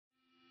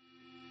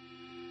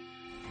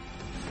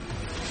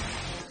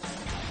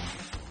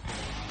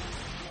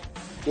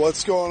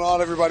What's going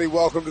on, everybody?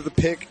 Welcome to the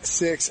Pick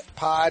Six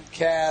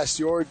Podcast,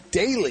 your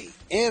daily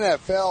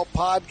NFL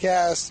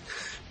podcast,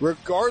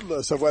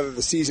 regardless of whether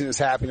the season is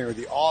happening or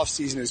the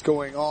offseason is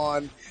going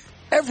on.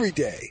 Every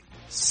day,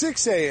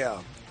 6 a.m.,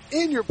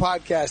 in your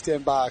podcast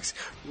inbox,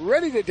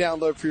 ready to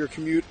download for your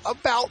commute,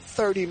 about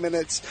 30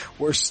 minutes.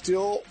 We're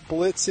still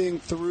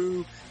blitzing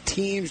through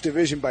teams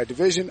division by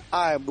division.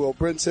 I'm Will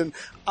Brinson.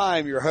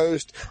 I'm your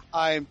host.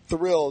 I'm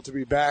thrilled to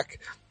be back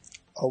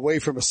away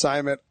from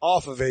assignment,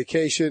 off of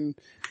vacation,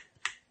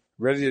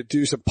 ready to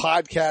do some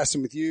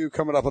podcasting with you.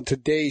 Coming up on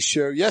today's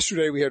show.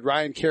 Yesterday we had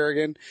Ryan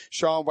Kerrigan,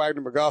 Sean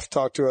Wagner-McGuff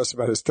talk to us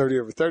about his 30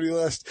 over 30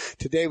 list.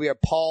 Today we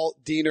have Paul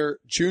Dehner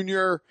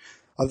Jr.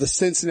 of the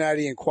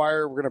Cincinnati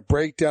Enquirer. We're going to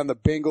break down the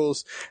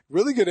Bengals.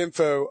 Really good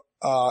info.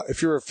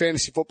 If you're a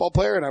fantasy football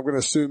player, and I'm going to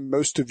assume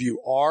most of you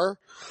are,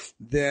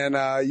 then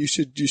you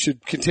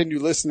should continue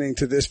listening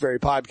to this very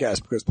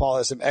podcast, because Paul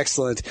has some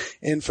excellent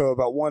info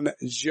about one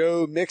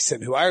Joe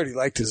Mixon, who I already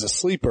liked as a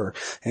sleeper,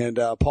 and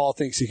Paul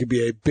thinks he could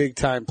be a big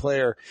time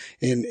player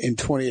in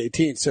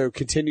 2018. So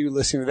continue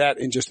listening to that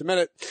in just a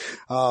minute.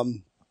 I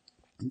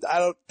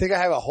don't think I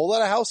have a whole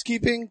lot of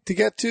housekeeping to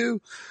get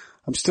to.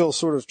 I'm still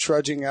sort of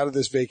trudging out of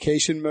this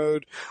vacation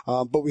mode,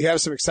 but we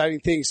have some exciting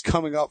things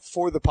coming up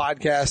for the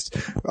podcast.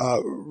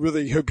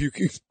 Really hope you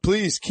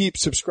please keep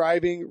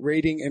subscribing,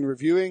 rating, and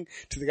reviewing.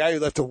 To the guy who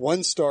left a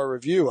 1-star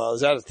review while I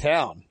was out of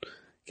town,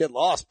 get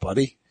lost,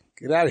 buddy.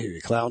 Get out of here,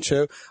 you clown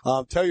show.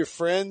 Tell your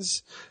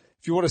friends.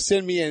 If you want to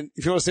send me a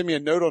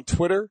note on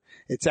Twitter,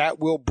 it's at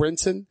Will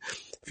Brinson.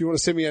 If you want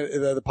to send me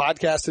the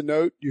podcast a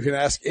note, you can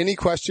ask any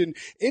question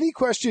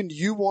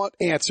you want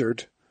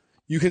answered.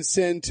 You can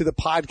send to the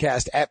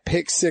podcast at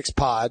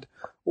Pick6Pod,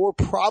 or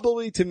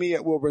probably to me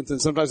at Will Brinson.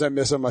 Sometimes I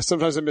miss them.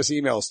 Sometimes I miss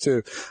emails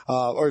too,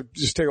 or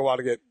just take a while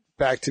to get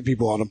back to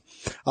people on them.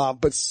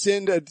 But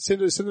send a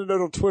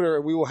note on Twitter,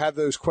 and we will have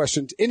those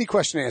questions, any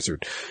question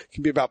answered. It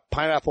can be about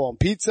pineapple on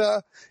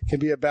pizza. It can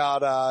be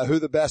about, who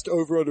the best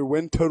over under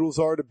win totals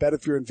are to bet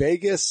if you're in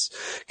Vegas.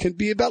 It can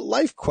be about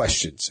life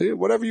questions.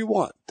 Whatever you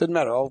want. Doesn't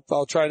matter.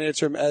 I'll try and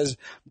answer them as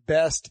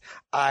best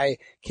I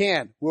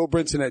can.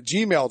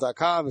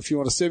 WillBrinson@gmail.com. If you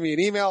want to send me an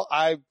email,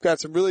 I've got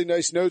some really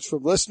nice notes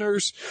from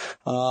listeners.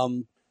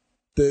 As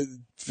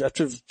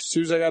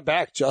soon as I got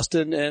back,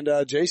 Justin and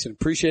Jason,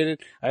 appreciate it.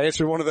 I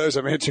answered one of those.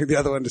 I'm answering the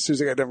other one as soon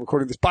as I got done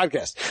recording this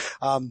podcast.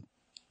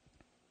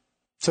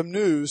 Some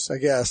news, I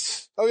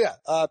guess. Oh yeah,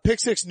 Pick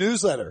Six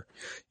newsletter.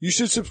 You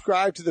should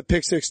subscribe to the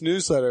Pick Six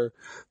newsletter,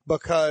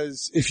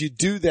 because if you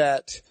do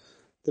that,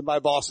 then my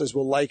bosses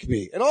will like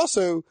me. And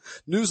also,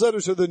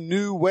 newsletters are the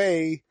new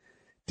way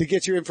to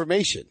get your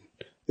information.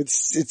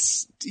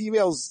 It's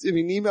emails. I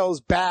mean,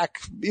 email's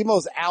back.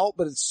 Email's out,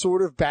 but it's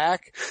sort of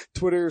back.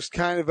 Twitter's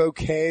kind of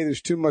okay.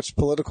 There's too much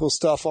political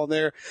stuff on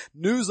there.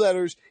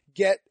 Newsletters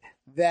get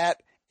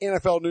that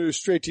NFL news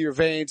straight to your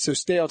veins. So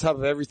stay on top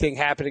of everything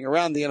happening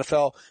around the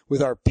NFL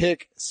with our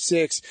Pick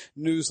Six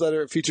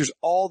newsletter. It features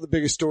all the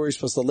biggest stories,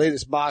 plus the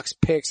latest mocks,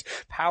 picks,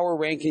 power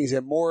rankings,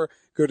 and more.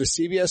 Go to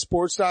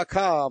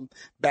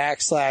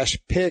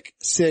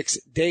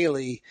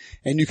cbssports.com/pick6daily,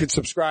 and you can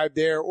subscribe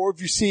there. Or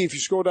if you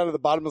scroll down to the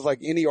bottom of like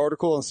any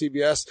article on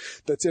CBS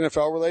that's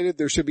NFL related,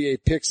 there should be a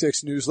Pick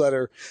Six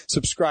newsletter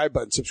subscribe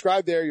button.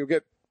 Subscribe there. You'll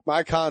get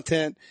my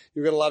content.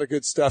 You'll get a lot of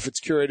good stuff.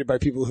 It's curated by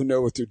people who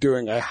know what they're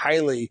doing. I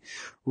highly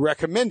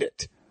recommend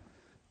it.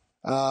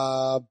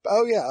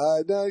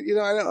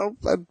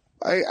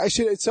 I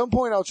should, at some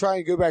point, I'll try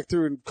and go back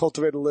through and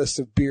cultivate a list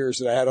of beers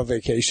that I had on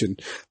vacation.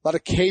 A lot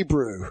of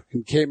K-Brew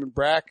in Cayman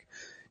Brack.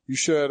 You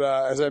should,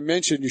 as I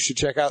mentioned, you should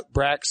check out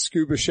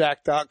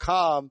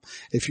brackscubashack.com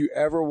if you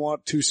ever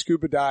want to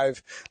scuba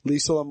dive.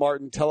 Liesl and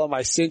Martin, tell them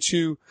I sent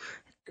you.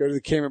 Go to the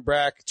Cayman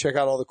Brack, check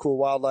out all the cool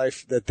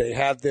wildlife that they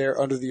have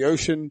there under the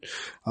ocean.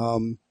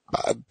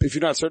 If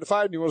you're not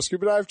certified and you want to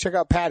scuba dive, check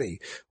out Patty,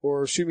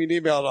 or shoot me an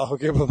email and I'll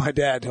hook you up with my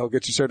dad. He'll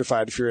get you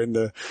certified if you're in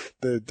the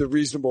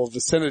reasonable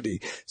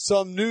vicinity.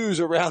 Some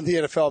news around the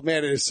NFL.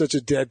 Man, it is such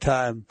a dead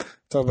time.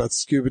 Talk about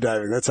scuba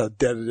diving. That's how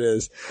dead it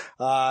is.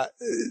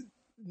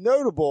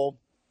 Notable,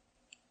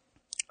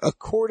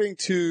 according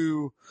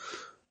to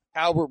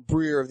Albert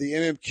Breer of the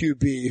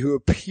MMQB, who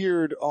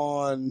appeared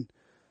on,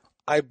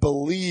 I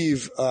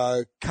believe,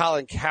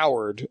 Colin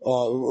Cowherd,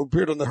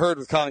 appeared on The Herd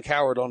with Colin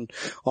Cowherd on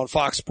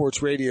Fox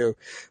Sports Radio,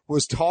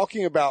 was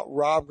talking about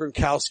Rob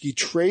Gronkowski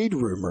trade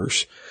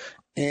rumors.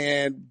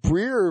 And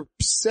Breer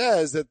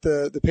says that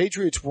the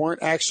Patriots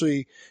weren't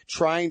actually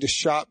trying to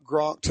shop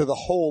Gronk to the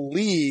whole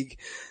league.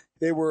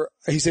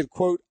 He said,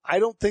 quote, I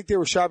don't think they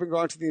were shopping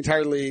Gronk to the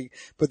entire league,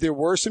 but there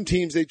were some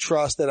teams they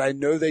trust that I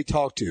know they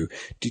talked to.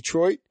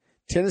 Detroit,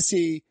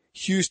 Tennessee,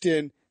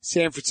 Houston,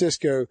 San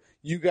Francisco.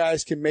 You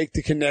guys can make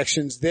the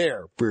connections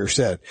there, Breer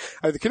said.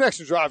 The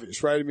connections are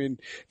obvious, right? I mean,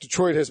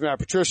 Detroit has Matt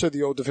Patricia,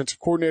 the old defensive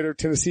coordinator.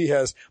 Tennessee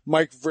has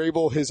Mike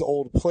Vrabel, his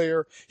old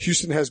player.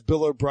 Houston has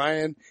Bill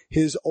O'Brien,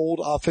 his old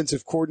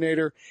offensive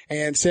coordinator.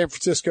 And San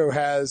Francisco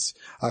has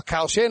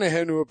Kyle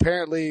Shanahan, who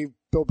apparently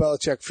Bill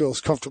Belichick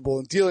feels comfortable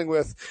in dealing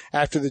with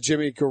after the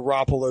Jimmy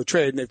Garoppolo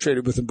trade, and they've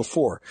traded with him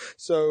before.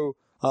 So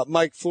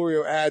Mike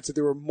Florio adds that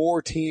there were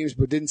more teams,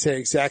 but didn't say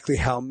exactly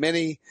how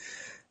many.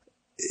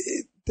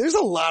 There's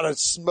a lot of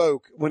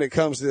smoke when it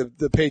comes to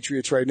the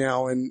Patriots right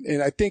now,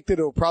 and I think that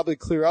it'll probably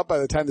clear up by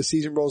the time the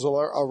season rolls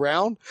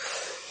around.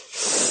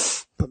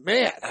 But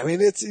man, I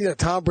mean, it's,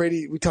 Tom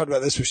Brady, we talked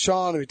about this with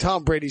Sean. I mean,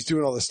 Tom Brady's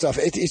doing all this stuff.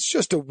 It's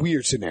just a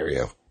weird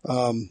scenario.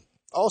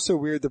 Also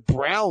weird, the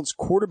Browns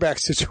quarterback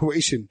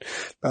situation.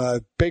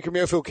 Baker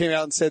Mayfield came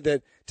out and said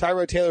that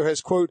Tyrod Taylor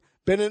has, quote,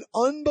 been an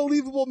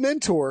unbelievable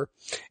mentor.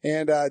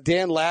 And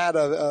Dan Ladd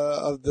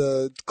of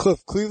the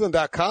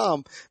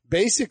Cleveland.com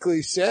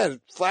basically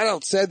flat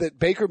out said that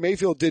Baker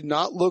Mayfield did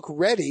not look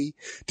ready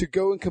to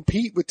go and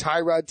compete with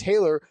Tyrod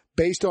Taylor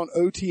based on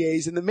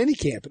OTAs in the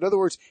minicamp. In other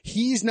words,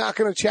 he's not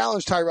going to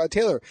challenge Tyrod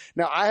Taylor.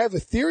 Now, I have a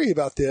theory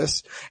about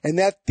this, and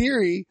that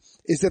theory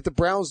is that the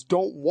Browns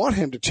don't want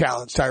him to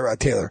challenge Tyrod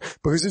Taylor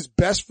because it's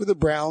best for the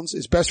Browns,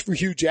 it's best for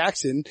Hugh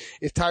Jackson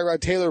if Tyrod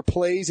Taylor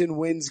plays and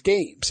wins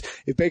games.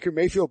 If Baker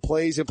Mayfield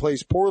plays and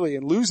plays poorly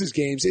and loses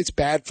games, it's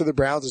bad for the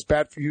Browns, it's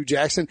bad for Hugh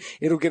Jackson,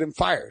 it'll get him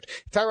fired.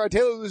 If Tyrod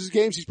Taylor loses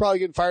games, he's probably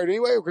getting fired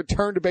anyway or could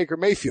turn to Baker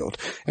Mayfield.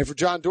 And for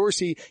John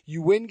Dorsey,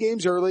 you win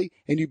games early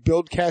and you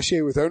build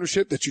cachet with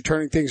ownership that you're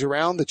turning things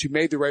around, that you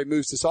made the right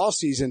moves this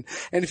offseason.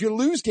 And if you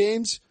lose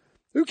games,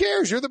 who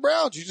cares? You're the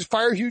Browns. You just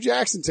fire Hugh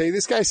Jackson. Say,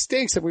 this guy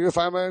stinks. I'm going to go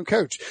find my own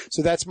coach.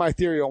 So that's my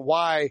theory on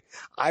why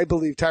I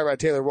believe Tyrod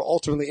Taylor will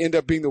ultimately end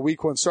up being the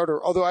week one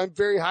starter. Although I'm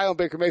very high on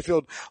Baker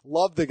Mayfield.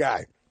 Love the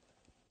guy.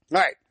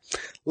 All right.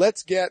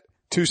 Let's get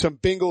to some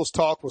Bengals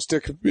talk. We'll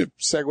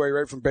segue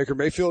right from Baker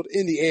Mayfield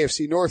in the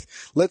AFC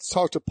North. Let's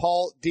talk to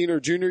Paul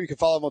Dehner Jr. You can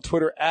follow him on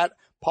Twitter at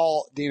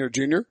Paul Dehner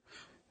Jr.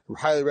 I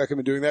highly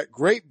recommend doing that.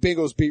 Great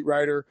Bengals beat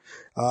writer.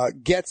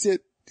 Gets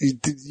it. He's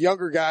a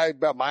younger guy,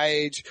 about my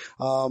age,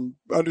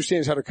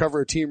 understands how to cover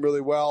a team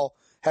really well,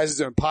 has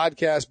his own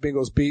podcast,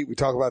 Bengals Beat. We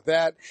talk about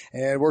that,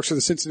 and works for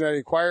the Cincinnati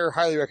Enquirer.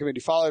 Highly recommend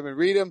you follow him and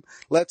read him.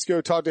 Let's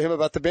go talk to him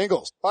about the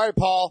Bengals. All right,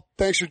 Paul,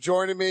 thanks for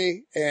joining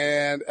me.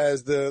 And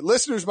as the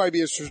listeners might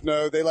be interested to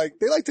know, they like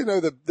to know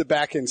the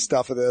back end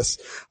stuff of this.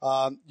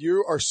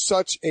 You are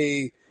such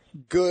a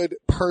good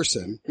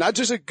person, not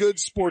just a good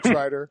sports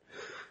writer,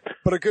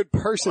 but a good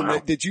person.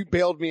 Wow. that you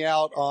bailed me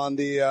out on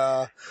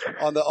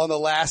the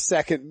last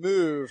second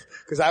move.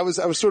 Cause I was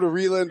sort of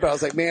reeling, but I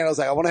was like,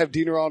 I want to have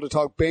Dehner on to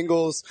talk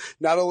Bengals.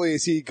 Not only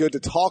is he good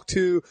to talk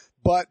to,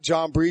 but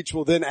John Breach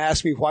will then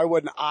ask me, why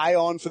wasn't I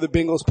on for the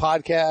Bengals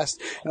podcast?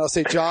 And I'll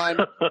say, John,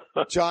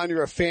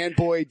 you're a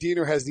fanboy.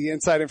 Dehner has the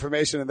inside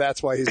information and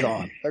that's why he's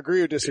on.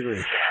 Agree or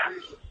disagree?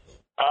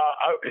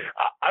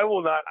 I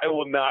will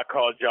not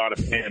call John a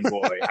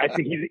fanboy. I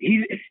think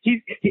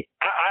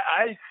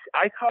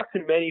I talk to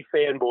many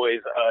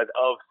fanboys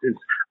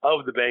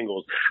of the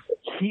Bengals.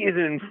 He is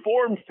an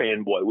informed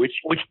fanboy, which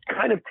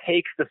kind of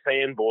takes the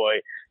fanboy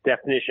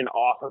definition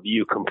off of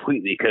you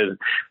completely, because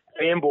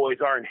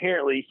fanboys are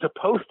inherently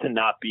supposed to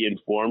not be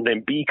informed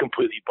and be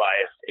completely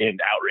biased and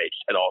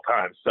outraged at all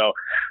times. So,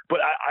 but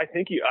I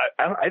think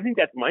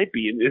that might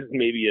be, and this is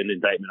maybe an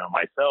indictment on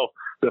myself,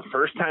 the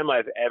first time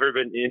I've ever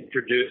been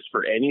introduced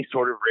for any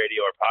sort of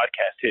radio or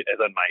podcast hit as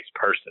a nice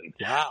person.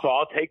 Wow. So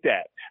I'll take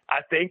that.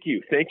 Thank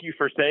you. Thank you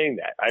for saying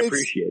that. I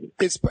appreciate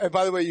it. And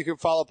by the way, you can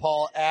follow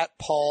Paul at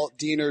Paul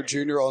Dehner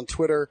Jr. on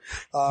Twitter.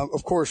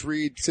 Of course,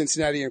 read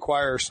Cincinnati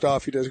Enquirer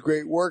stuff. He does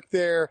great work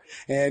there,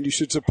 and you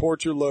should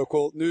support your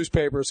local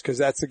newspapers because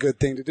that's a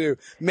good thing to do.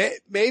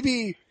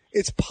 Maybe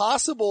it's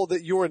possible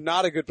that you're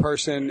not a good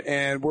person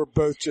and we're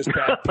both just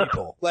bad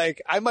people. Like,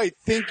 I might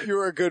think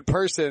you're a good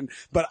person,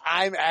 but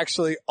I'm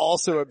actually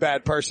also a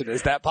bad person.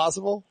 Is that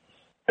possible?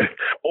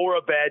 Or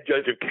a bad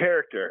judge of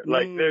character.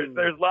 Like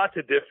there's lots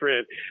of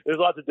different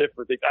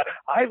things.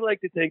 I like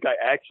to think I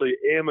actually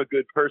am a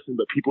good person,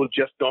 but people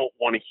just don't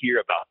want to hear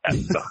about that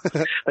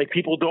stuff. Like,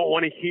 people don't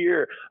want to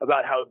hear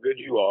about how good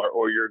you are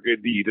or your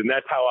good deeds, and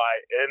that's how I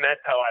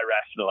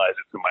rationalize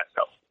it to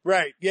myself.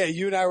 Right. Yeah.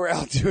 You and I were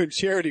out doing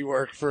charity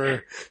work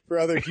for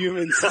other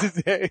humans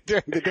today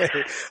during the day.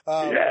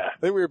 Yeah. I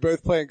think we were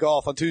both playing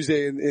golf on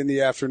Tuesday in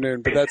the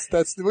afternoon, but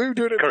that's, we were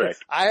doing it.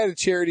 Correct. I had a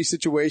charity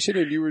situation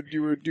and you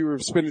were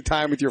spending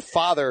time with your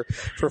father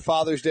for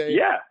Father's Day.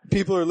 Yeah.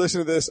 People are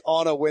listening to this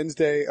on a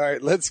Wednesday. All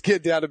right. Let's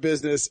get down to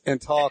business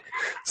and talk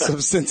some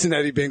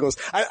Cincinnati Bengals.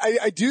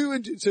 I do.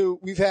 So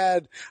we've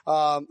had,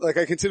 I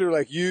consider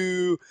like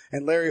you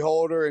and Larry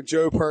Holder and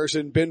Joe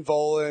Person, Ben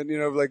Volen,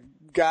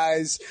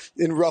 guys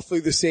in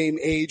roughly the same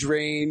age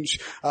range,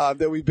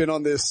 that we've been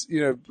on this,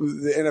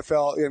 the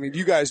NFL. I mean,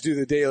 you guys do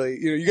the daily,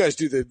 you guys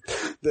do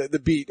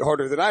the beat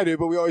harder than I do,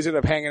 but we always end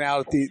up hanging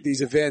out at these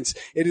events.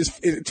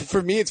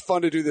 For me, it's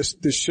fun to do this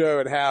show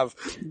and have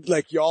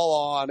like y'all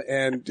on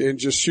and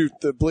just shoot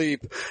the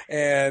bleep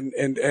and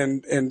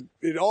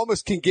it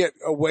almost can get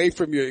away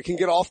from you. It can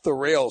get off the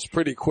rails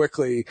pretty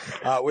quickly,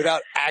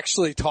 without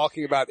actually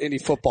talking about any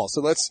football.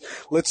 So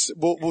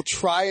we'll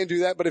try and do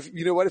that. But if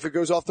it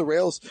goes off the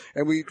rails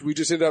and we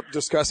just end up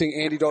discussing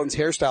Andy Dalton's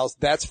hairstyles,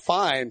 that's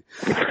fine.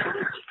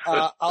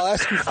 I'll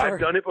ask you first. I've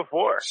done it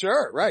before.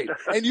 Sure. Right.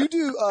 And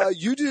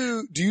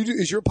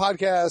is your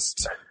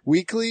podcast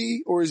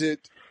weekly or is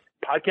it?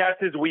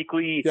 podcast is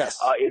weekly Yes.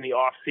 In the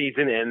off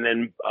season, and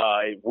then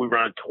we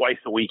run twice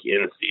a week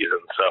in season.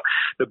 So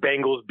the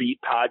Bengals Beat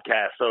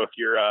podcast. So if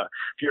you're a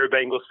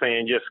Bengals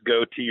fan, just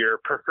go to your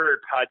preferred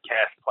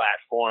podcast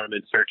platform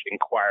and search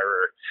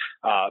Enquirer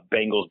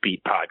Bengals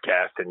Beat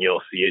podcast, and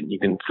you'll see it. You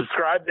can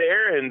subscribe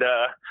there, and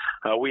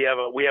we have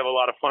a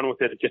lot of fun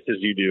with it, just as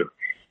you do.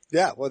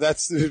 Yeah, well,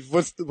 that's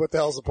what the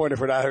hell's the point if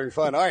we're not having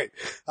fun? All right.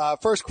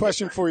 First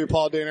question for you,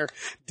 Paul Dehner.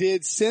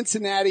 Did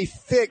Cincinnati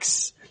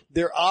fix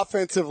their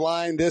offensive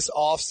line this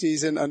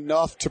offseason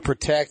enough to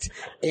protect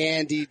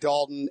Andy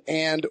Dalton,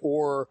 and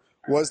or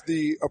was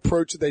the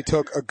approach that they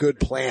took a good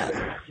plan?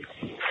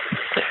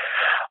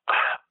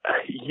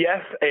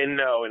 Yes and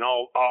no, and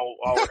I'll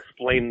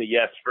explain the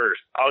yes first.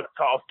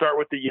 I'll start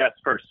with the yes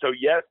first. So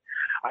yes,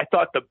 I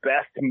thought the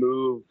best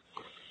move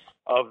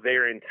of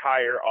their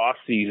entire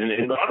offseason,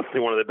 and honestly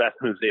one of the best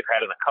moves they've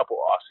had in a couple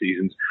off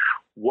seasons,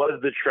 was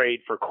the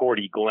trade for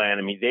Cordy Glenn.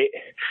 I mean,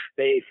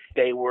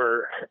 they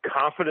were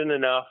confident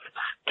enough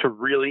to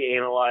really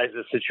analyze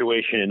the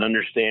situation and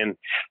understand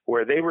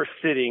where they were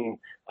sitting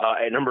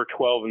at number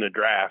 12 in the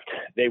draft.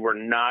 They were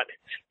not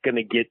going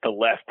to get the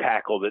left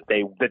tackle that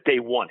they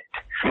wanted,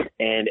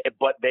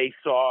 but they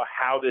saw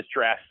how this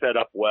draft set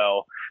up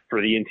well for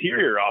the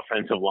interior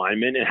offensive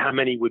linemen and how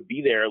many would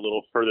be there a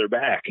little further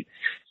back.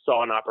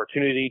 Saw an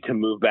opportunity to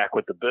move back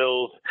with the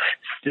Bills,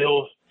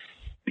 still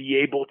be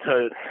able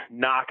to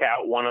knock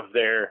out one of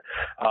their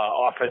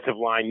offensive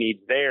line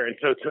needs there. And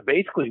so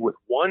basically with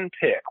one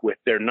pick, with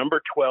their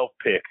number 12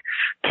 pick,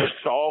 to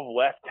solve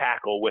left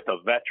tackle with a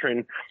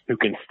veteran who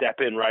can step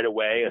in right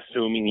away,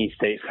 assuming he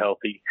stays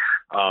healthy,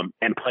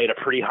 and play at a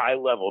pretty high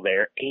level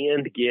there,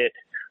 and get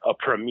a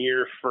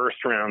premier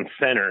first-round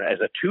center as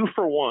a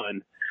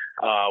 2-for-1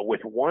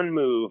 with one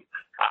move,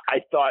 I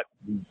thought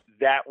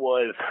that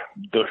was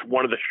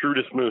one of the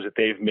shrewdest moves that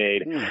they've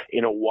made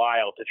in a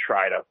while to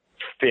try to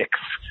fix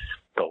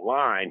the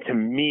line. To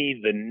me,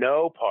 the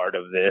no part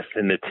of this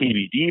and the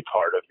TBD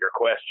part of your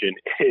question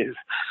is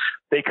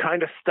they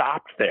kind of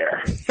stopped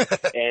there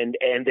and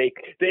they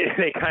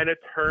kind of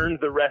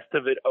turned the rest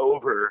of it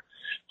over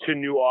to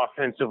new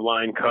offensive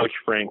line coach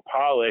Frank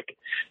Pollock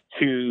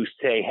to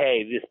say,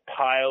 hey, this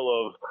pile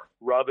of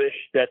rubbish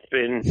that's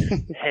been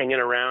hanging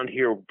around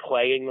here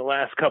playing the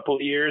last couple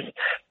of years,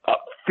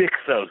 fix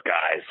those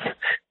guys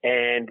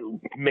and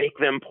make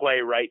them play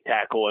right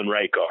tackle and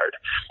right guard.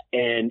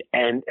 And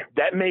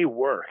that may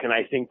work. And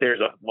I think there's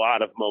a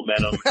lot of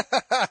momentum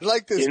I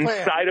like this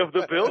inside plan. of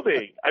the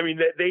building. I mean,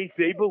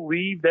 they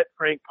believe that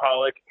Frank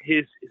Pollock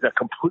is a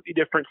completely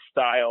different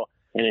style,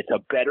 and it's a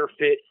better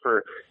fit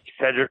for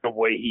Cedric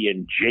Awuzie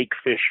and Jake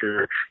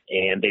Fisher.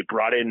 And they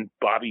brought in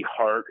Bobby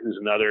Hart, who's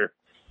another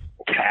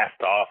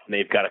cast off, and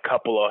they've got a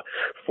couple of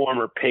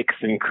former picks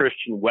in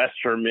Christian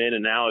Westerman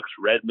and Alex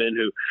Redmond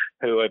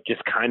who have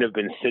just kind of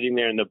been sitting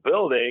there in the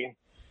building.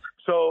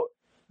 So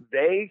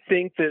they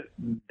think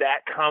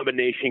that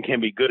combination can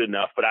be good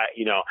enough, but I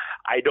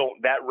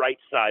don't, that right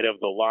side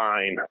of the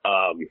line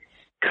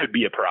could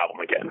be a problem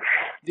again.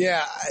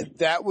 Yeah,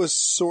 that was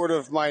sort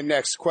of my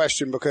next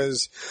question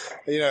because,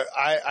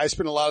 I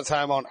spend a lot of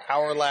time on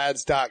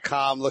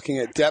ourlads.com looking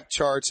at depth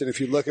charts. And if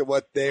you look at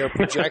what they are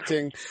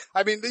projecting,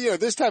 I mean,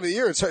 this time of the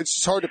year, it's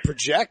just hard to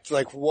project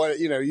like what,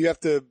 you have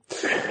to,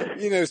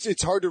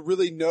 it's hard to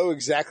really know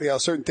exactly how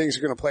certain things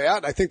are going to play out.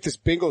 And I think this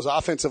Bengals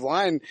offensive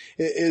line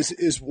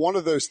is one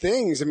of those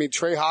things. I mean,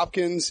 Trey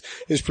Hopkins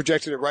is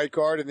projected at right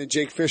guard and then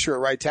Jake Fisher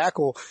at right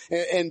tackle.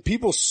 And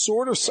people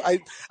sort of, I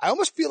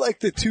almost feel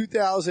like the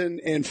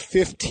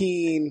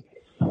 2015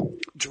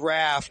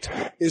 draft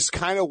is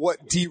kind of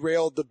what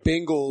derailed the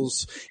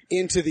Bengals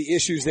into the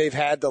issues they've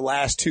had the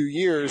last 2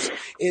 years,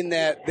 in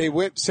that they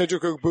went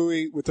Cedric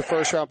Ogbuehi with the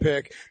first round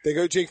pick. They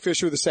go Jake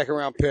Fisher with the second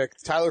round pick,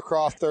 Tyler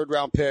Kroft, third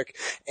round pick.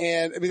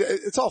 And I mean,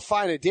 it's all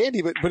fine and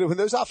dandy, but when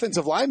those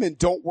offensive linemen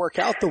don't work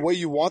out the way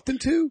you want them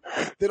to,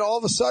 then all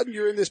of a sudden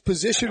you're in this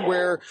position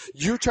where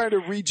you're trying to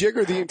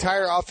rejigger the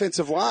entire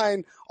offensive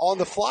line on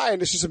the fly,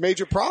 and it's just a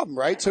major problem,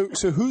 right? So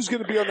who's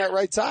going to be on that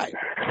right side?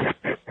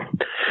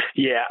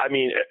 Yeah, I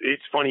mean,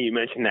 it's funny you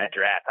mentioned that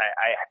draft.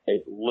 I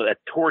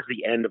towards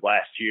the end of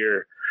last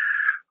year,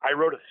 I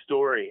wrote a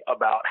story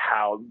about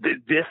how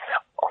this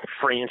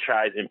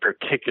franchise in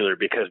particular,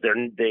 because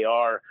them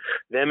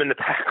and the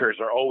Packers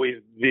are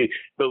always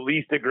the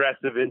least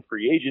aggressive in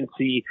free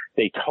agency.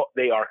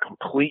 They are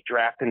complete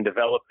draft and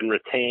develop and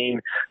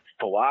retain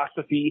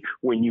philosophy.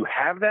 When you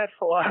have that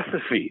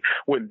philosophy,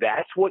 when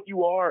that's what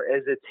you are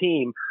as a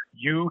team,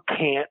 you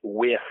can't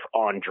whiff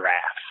on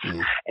drafts.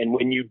 And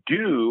when you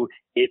do,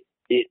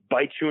 it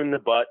bites you in the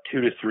butt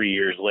 2 to 3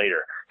 years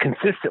later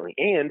consistently.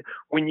 And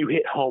when you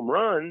hit home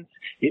runs,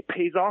 it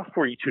pays off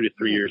for you 2 to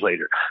 3 years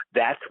later.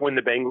 That's when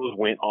the Bengals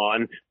went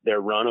on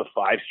their run of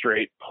 5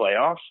 straight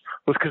playoffs,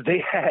 was because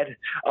they had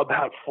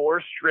about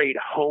 4 straight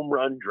home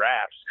run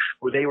drafts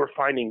where they were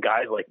finding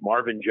guys like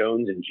Marvin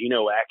Jones and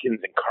Geno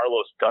Atkins and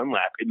Carlos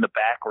Dunlap in the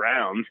back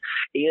rounds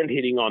and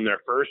hitting on their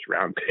first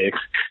round picks.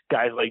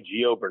 Guys like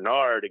Gio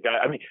Bernard,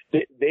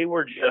 they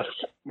were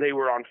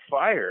on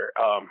fire.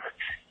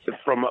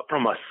 from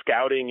a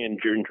scouting and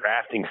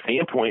drafting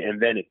standpoint,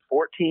 and then in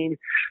 14,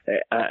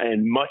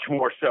 and much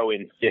more so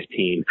in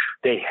 15,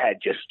 they had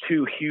just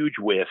two huge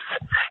whiffs,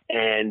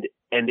 and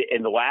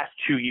in the last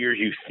 2 years,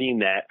 you've seen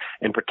that,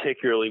 and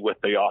particularly with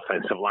the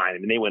offensive line. I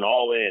mean, they went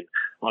all in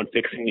on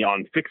fixing the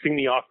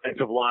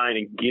offensive line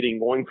and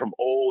going from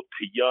old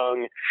to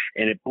young,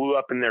 and it blew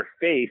up in their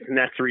face, and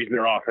that's the reason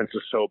their offense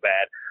was so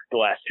bad the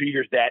last 2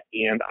 years. That,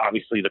 and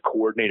obviously the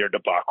coordinator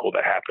debacle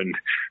that happened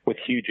with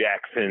Hugh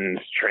Jackson's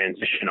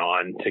transition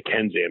on to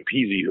Ken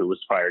Zampese, who was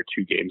fired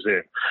 2 games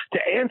in. To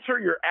answer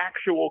your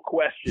actual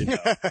question,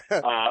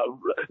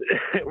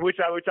 which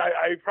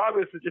I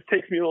promise it just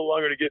takes me a little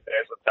longer to get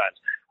there sometimes.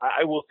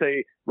 I will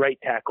say right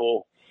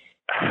tackle.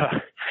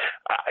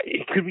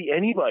 It could be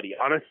anybody,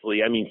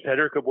 honestly. I mean,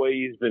 Cedric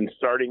Ogbuehi's been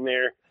starting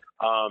there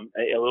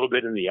a little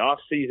bit in the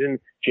offseason.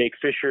 Jake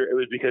Fisher, it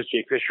was because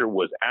Jake Fisher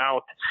was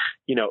out.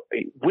 You know,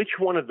 which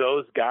one of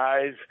those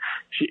guys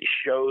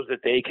shows that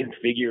they can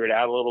figure it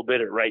out a little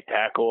bit at right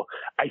tackle?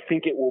 I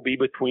think it will be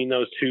between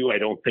those two. I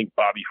don't think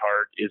Bobby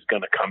Hart is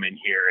going to come in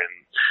here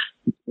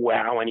and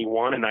wow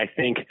anyone. And I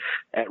think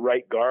at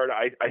right guard,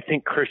 I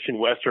think Christian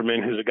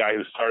Westerman, who's a guy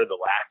who started the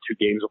last 2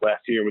 games of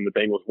last year when the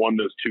Bengals won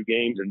those 2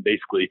 games and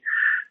basically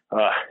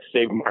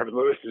saved Marvin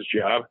Lewis's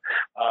job.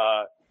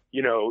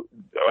 You know,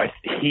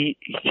 he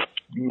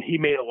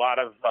made a lot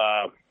of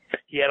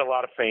he had a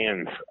lot of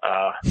fans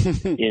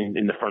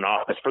in the front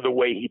office for the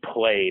way he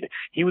played.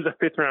 He was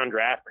a 5th round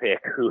draft pick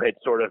who had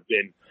sort of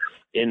been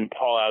in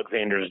Paul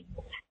Alexander's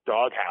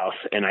doghouse,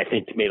 and I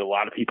think made a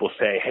lot of people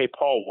say, "Hey,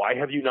 Paul, why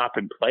have you not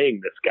been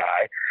playing this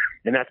guy?"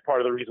 And that's part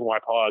of the reason why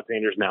Paul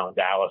Alexander's now in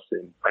Dallas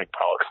and Frank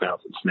Pollock's now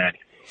in Cincinnati.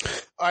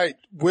 All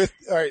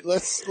right.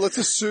 Let's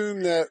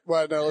assume that.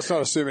 Well, no, let's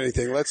not assume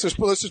anything. Let's just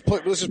play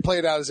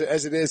it out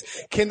as it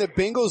is. Can the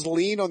Bengals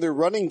lean on their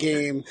running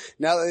game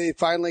now that they've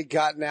finally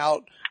gotten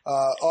out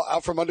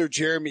from under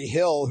Jeremy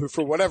Hill, who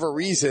for whatever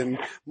reason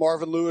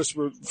Marvin Lewis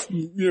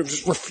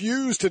just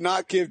refused to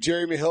not give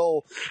Jeremy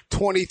Hill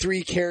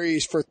 23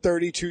 carries for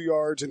 32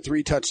 yards and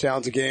 3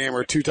 touchdowns a game,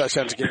 or 2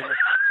 touchdowns a game.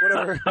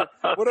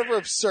 Whatever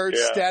absurd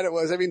stat it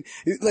was. I mean,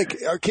 like,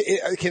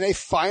 can they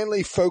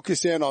finally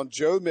focus in on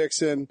Joe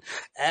Mixon,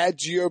 add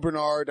Gio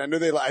Bernard?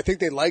 I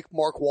think they like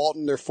Mark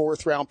Walton, their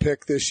 4th round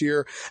pick this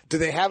year. Do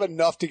they have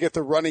enough to get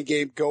the running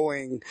game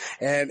going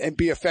and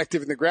be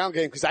effective in the ground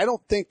game? Because I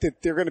don't think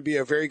that they're going to be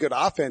a very good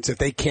offense if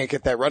they can't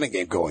get that running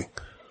game going.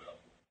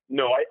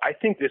 No, I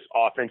think this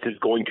offense is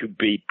going to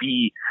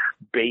be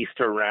based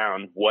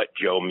around what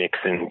Joe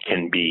Mixon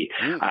can be.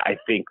 I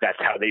think that's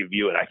how they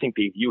view it. I think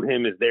they view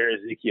him as their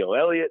Ezekiel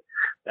Elliott,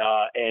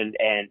 and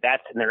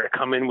they're going to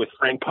come in with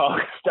Frank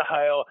Pollock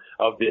style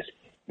of this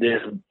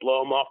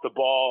blow him off the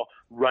ball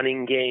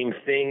running game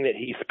thing that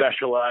he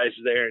specialized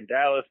there in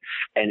Dallas,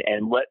 and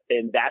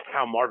that's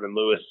how Marvin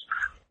Lewis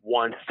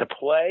wants to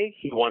play.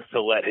 He wants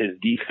to let his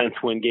defense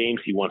win games.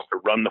 He wants to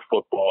run the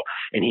football,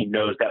 and he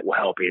knows that will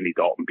help Andy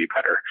Dalton be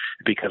better.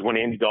 Because when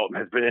Andy Dalton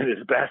has been at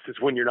his best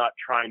is when you're not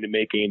trying to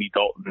make Andy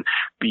Dalton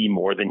be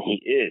more than he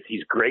is.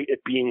 He's great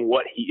at being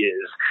what he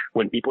is.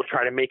 When people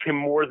try to make him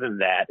more than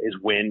that is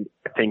when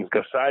things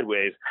go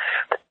sideways.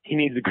 He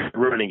needs a good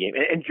running game.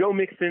 And Joe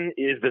Mixon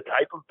is the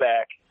type of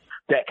back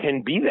that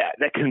can be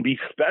that can be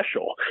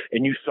special.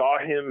 And you saw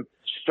him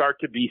start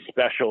to be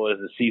special as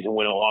the season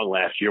went along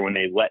last year when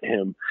they let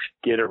him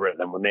get a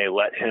rhythm, when they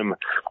let him,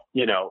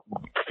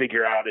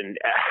 figure out and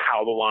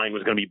how the line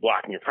was going to be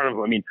blocking in front of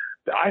him. I mean,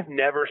 I've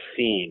never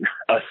seen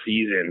a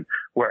season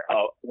where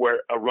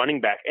a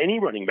running back, any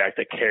running back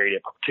that carried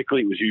it,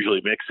 particularly it was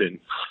usually Mixon,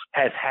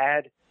 has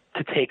had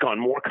to take on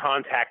more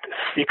contact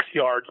 6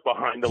 yards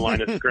behind the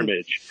line of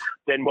scrimmage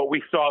than what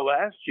we saw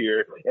last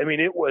year. I mean,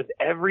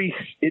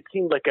 it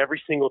seemed like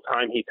every single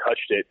time he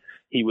touched it,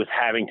 he was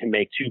having to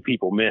make 2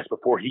 people miss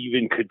before he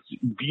even could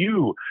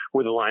view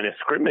where the line of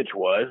scrimmage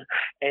was.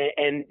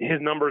 And his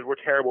numbers were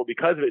terrible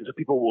because of it. And so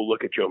people will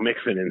look at Joe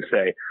Mixon and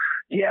say,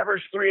 he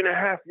averaged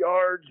 3.5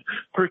 yards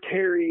per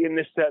carry and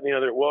this, that, and the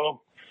other.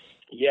 Well,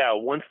 yeah,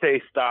 once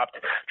they stopped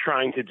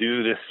trying to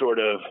do this sort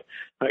of,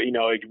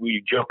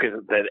 we joke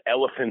that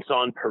elephants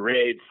on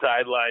parade,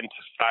 sideline to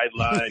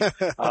sideline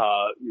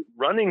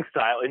running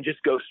style and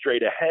just go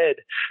straight ahead,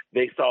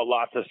 they saw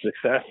lots of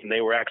success, and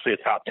they were actually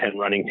a top 10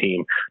 running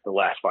team the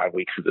last 5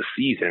 weeks of the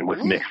season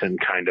with Mixon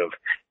kind of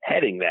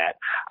heading that.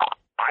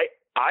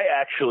 I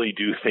actually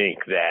do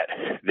think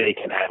that they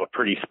can have a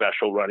pretty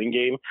special running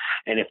game,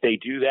 and if they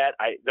do that,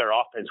 their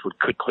offense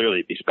could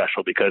clearly be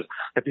special, because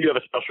if you have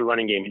a special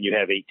running game and you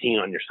have 18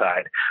 on your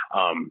side,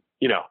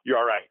 you're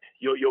all right.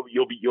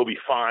 You'll be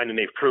fine, and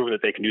they've proven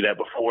that they can do that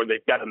before.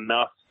 They've got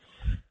enough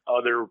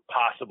other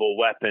possible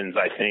weapons,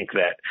 I think,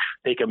 that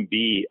they can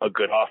be a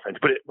good offense.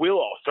 But it will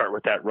all start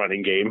with that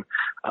running game.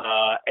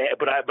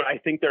 But I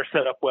think they're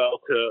set up well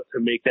to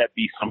make that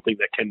be something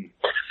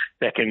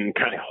that can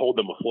kind of hold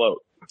them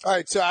afloat. All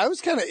right, so I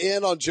was kind of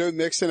in on Joe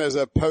Mixon as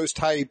a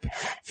post-hype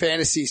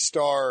fantasy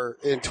star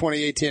in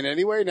 2018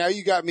 anyway. Now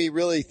you got me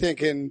really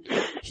thinking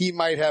he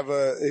might have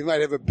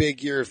a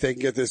big year if they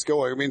can get this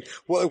going. I mean,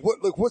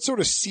 what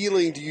sort of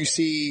ceiling do you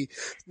see?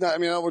 I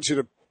don't want you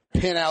to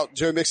pin out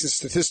Joe Mixon's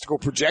statistical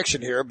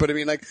projection here, but I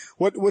mean, like,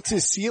 what's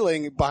his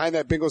ceiling behind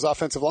that Bengals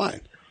offensive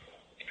line?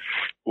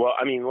 Well,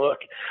 I mean, look,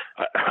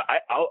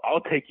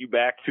 I'll take you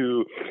back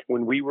to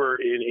when we were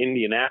in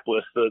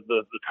Indianapolis,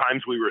 the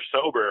times we were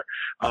sober.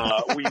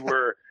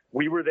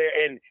 We were there,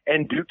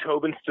 and Duke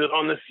Tobin stood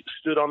on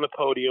the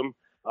podium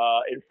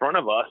in front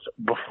of us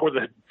before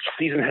this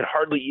offseason had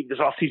hardly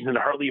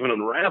even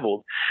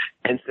unraveled,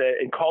 and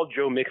called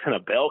Joe Mixon a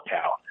bell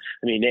cow.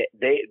 I mean,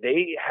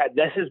 they had,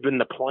 this has been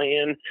the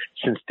plan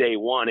since day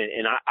one,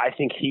 and I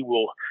think he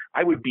will.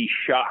 I would be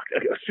shocked,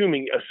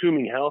 assuming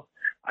health.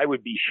 I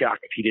would be shocked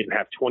if he didn't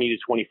have 20 to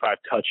 25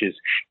 touches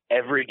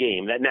every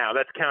game.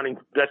 That's counting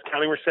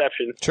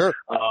receptions. Sure.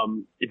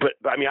 But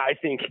I mean, I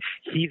think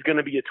he's going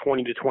to be a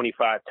 20 to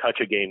 25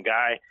 touch a game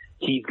guy.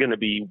 He's going to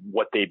be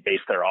what they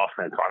base their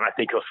offense on. I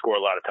think he'll score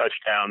a lot of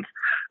touchdowns.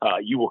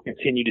 You will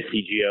continue to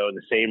see Gio in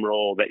the same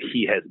role that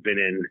he has been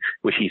in,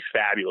 which he's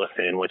fabulous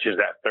in, which is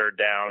that third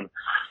down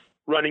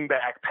running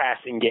back,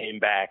 passing game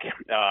back,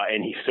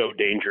 and he's so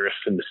dangerous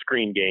in the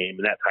screen game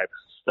and that type of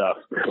stuff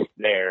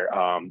there.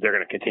 They're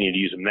going to continue to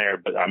use him there,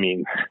 but I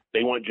mean,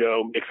 they want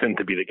Joe Mixon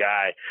to be the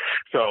guy.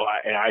 So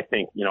I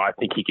think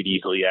he could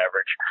easily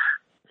average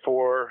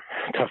 4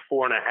 to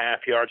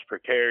 4.5 yards per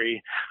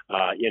carry,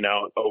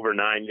 over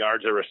 9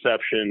 yards a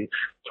reception,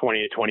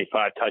 20 to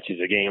 25 touches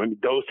a game. I mean,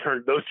 those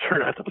turn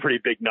out to pretty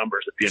big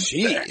numbers at the end of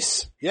the day.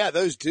 Jeez. Yeah,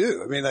 those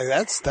do. I mean, like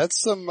that's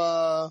some,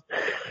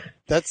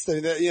 that's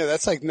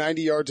like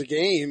 90 yards a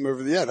game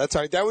over that's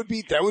all right. That would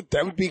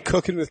be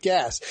cooking with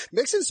gas.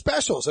 Mixing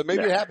special, so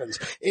maybe it happens.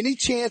 Any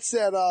chance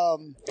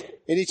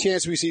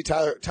we see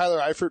Tyler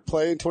Eifert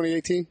play in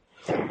 2018?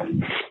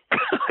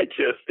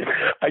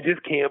 I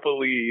just can't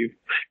believe.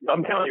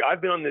 I'm telling you,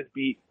 I've been on this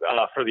beat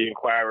for the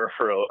Enquirer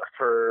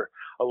for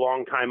a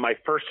long time. My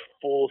first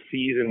full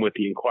season with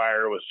the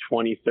Enquirer was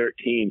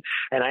 2013,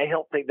 and I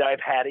don't think that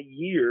I've had a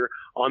year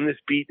on this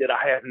beat that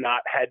I have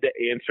not had to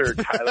answer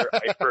Tyler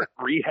Eifert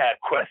rehab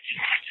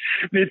questions.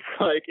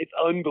 It's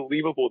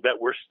unbelievable that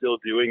we're still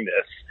doing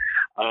this.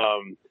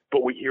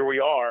 But here we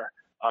are.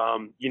 I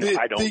don't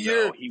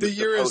know.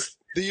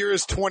 The year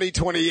is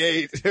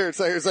 2028.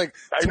 It's like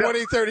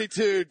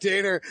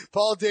 2032.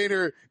 Paul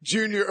Dehner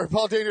Jr. or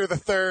Paul Dehner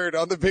III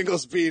on the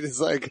Bengals beat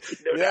is like,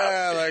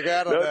 I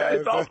don't know.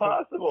 It's all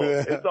possible.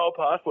 Yeah. It's all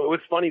possible. It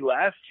was funny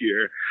last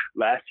year,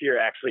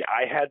 actually,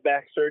 I had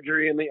back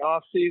surgery in the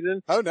off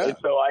season. Oh no. And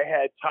so I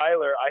had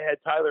Tyler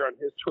on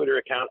his Twitter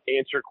account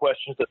answer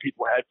questions that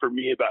people had for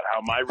me about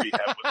how my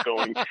rehab was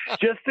going,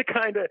 just to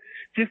kind of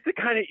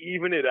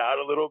even it out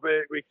a little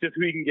bit, just so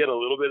we can get a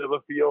little bit of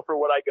a feel for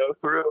what I go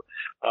through.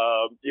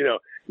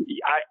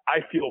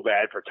 I feel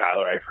bad for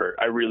Tyler Eifert.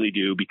 I really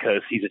do,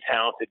 because he's a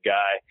talented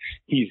guy.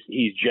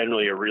 He's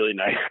generally a really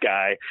nice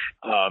guy.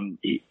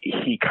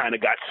 He kind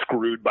of got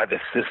screwed by the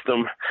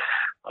system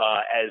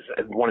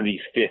as one of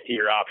these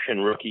fifth-year option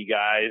rookie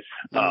guys.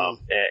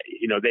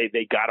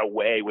 They got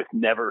away with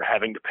never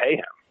having to pay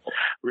him.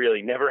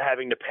 Really, never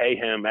having to pay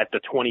him at the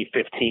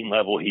 2015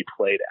 level he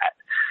played at.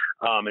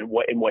 And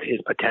what his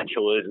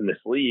potential is in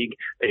this league.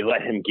 They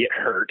let him get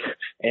hurt,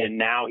 and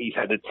now he's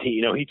had to,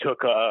 he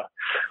took a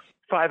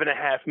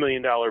 $5.5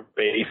 million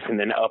base and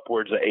then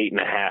upwards of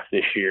 $8.5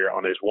 this year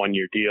on his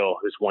 1-year deal,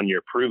 his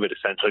 1-year prove it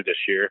essentially this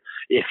year,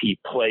 if he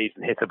plays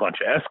and hits a bunch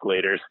of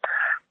escalators.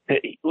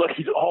 Look,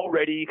 he's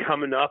already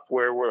coming up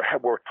where we're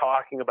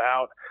talking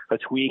about a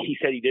tweak. He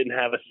said he didn't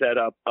have a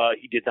setup.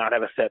 He did not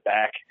have a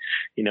setback.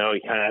 He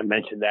kind of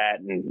mentioned that,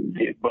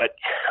 but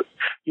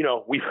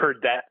we've heard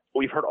that.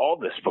 We've heard all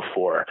this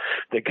before.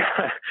 The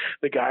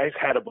guy's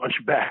had a bunch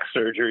of back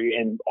surgery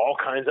and all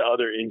kinds of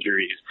other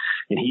injuries,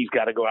 and he's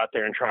got to go out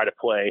there and try to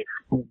play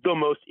the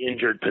most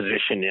injured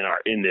position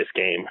in this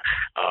game.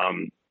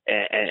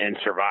 And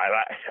survive.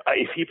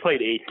 If he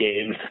played 8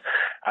 games,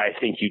 I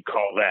think you'd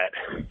call that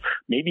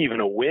maybe even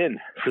a win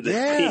for this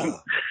team.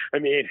 I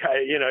mean,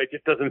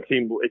 it doesn't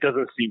seem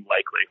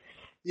likely.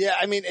 Yeah,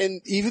 I mean,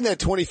 and even that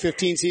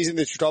 2015 season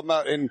that you're talking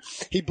about, and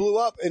he blew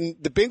up, and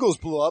the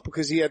Bengals blew up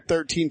because he had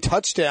 13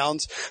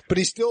 touchdowns, but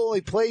he still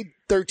only played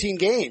 13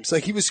 games.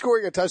 Like, he was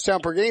scoring a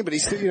touchdown per game, but he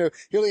still,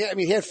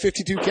 he had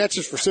 52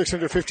 catches for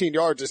 615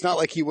 yards. It's not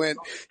like he went,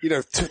 to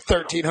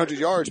 1,300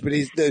 yards, but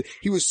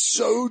he was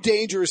so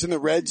dangerous in the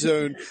red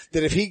zone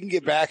that if he can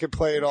get back and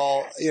play it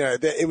all,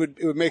 it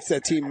would make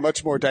that team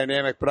much more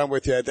dynamic. But I'm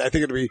with you. I think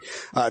it'll be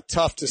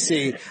tough to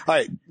see. All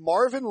right,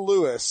 Marvin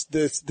Lewis.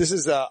 This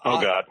is oh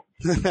God.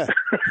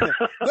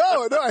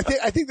 No, I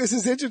think this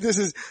is interesting. This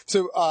is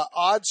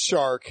Odds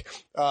Shark.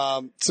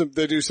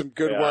 They do some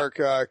good work.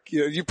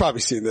 You've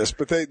probably seen this,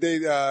 but they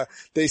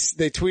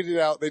tweeted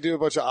out. They do a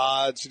bunch of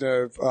odds.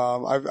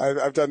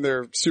 I've done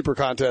their super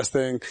contest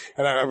thing,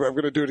 and I'm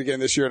going to do it again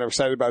this year, and I'm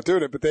excited about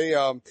doing it. But they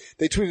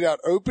tweeted out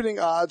opening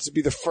odds to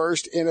be the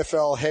first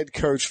NFL head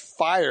coach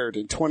fired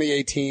in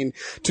 2018.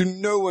 To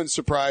no one's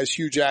surprise,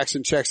 Hugh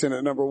Jackson checks in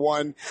at number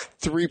 1,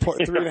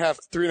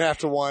 3.5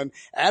 to 1.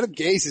 Adam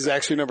Gase is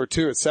actually number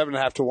 2 at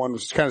 7.5 12-1,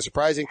 which is kind of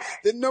surprising.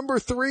 Then number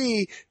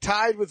 3,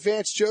 tied with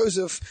Vance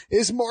Joseph,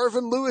 is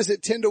Marvin Lewis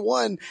at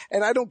 10-1.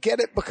 And I don't get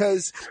it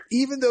because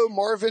even though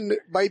Marvin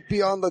might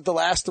be on the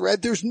last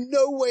thread, there's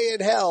no way in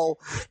hell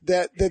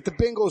that the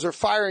Bengals are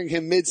firing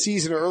him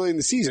mid-season or early in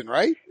the season,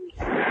 right?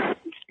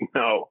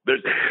 No,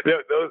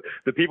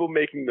 the people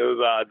making those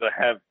odds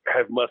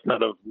must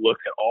not have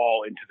looked at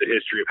all into the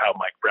history of how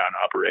Mike Brown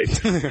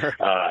operates.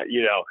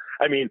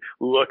 I mean,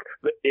 look,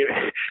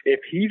 if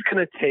he's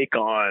going to take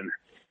on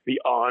the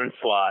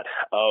onslaught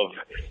of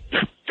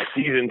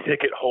season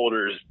ticket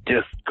holders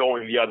just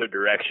going the other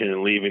direction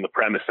and leaving the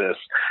premises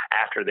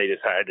after they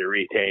decided to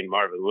retain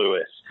Marvin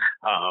Lewis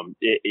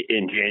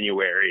in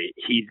January,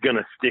 he's going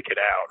to stick it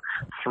out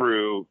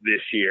through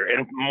this year.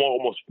 And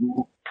almost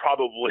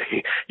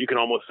probably, you can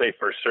almost say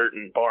for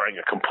certain, barring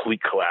a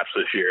complete collapse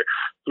this year,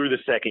 through the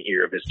second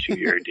year of his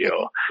 2-year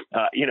deal.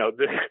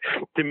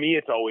 To me,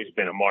 it's always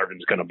been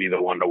Marvin's going to be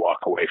the one to walk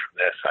away from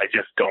this. I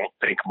just don't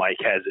think Mike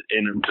has it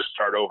in him to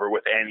start over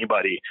with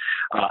anybody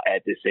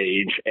at this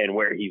age and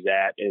where he's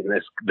at in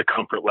the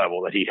comfort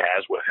level that he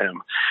has with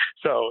him.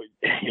 So,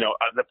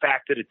 the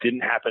fact that it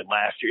didn't happen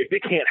last year, if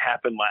it can't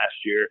happen last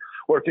year,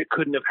 or if it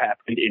couldn't have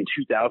happened in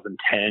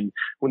 2010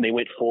 when they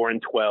went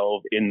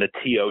 4-12 in the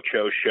T.O.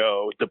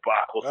 Show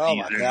debacle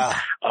season. My God.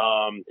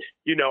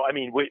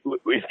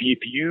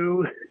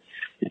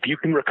 If you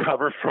can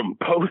recover from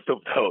both of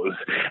those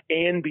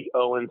and be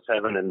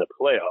 0-7 in the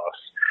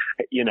playoffs,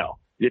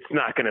 it's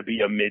not going to be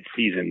a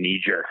mid-season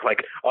knee-jerk.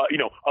 Like,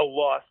 a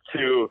loss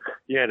to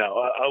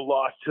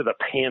the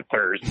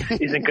Panthers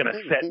isn't going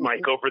to set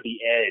Mike over the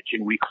edge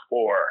in week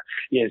 4.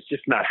 It's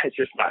just not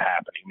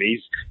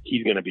happening.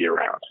 He's going to be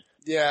around.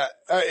 Yeah.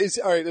 All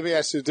right. Let me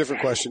ask you a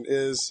different question.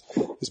 Is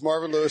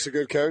Marvin Lewis a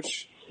good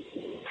coach?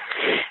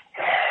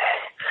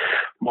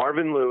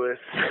 Marvin Lewis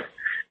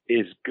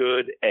is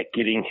good at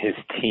getting his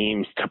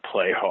teams to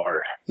play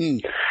hard.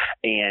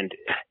 And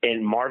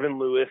Marvin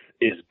Lewis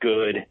is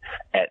good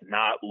at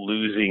not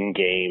losing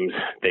games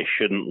they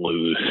shouldn't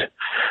lose.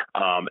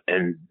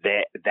 And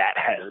that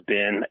has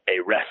been a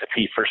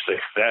recipe for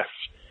success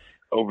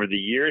over the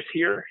years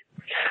here.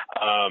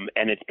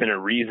 And it's been a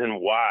reason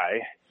why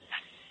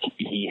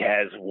he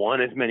has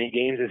won as many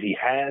games as he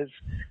has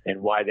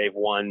and why they've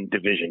won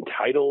division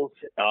titles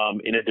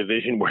in a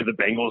division where the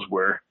Bengals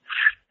were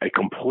a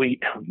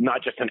complete,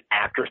 not just an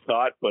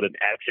afterthought, but an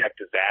abject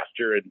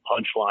disaster and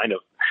punchline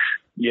of,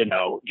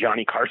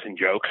 Johnny Carson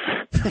jokes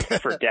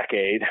for a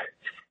decade.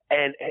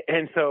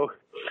 And so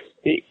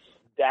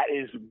that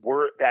is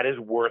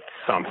worth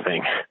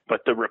something.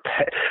 But the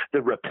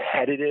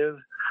repetitive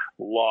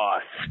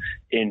loss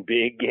in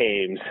big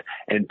games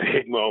and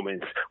big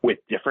moments with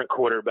different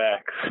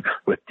quarterbacks,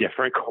 with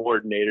different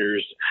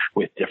coordinators,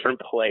 with different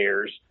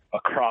players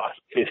across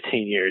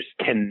 15 years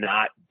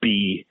cannot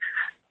be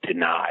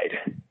denied.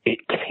 It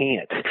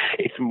can't.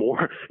 It's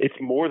more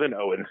than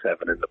 0-7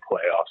 in the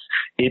playoffs.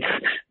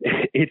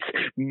 It's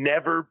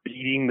never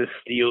beating the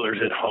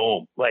Steelers at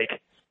home. Like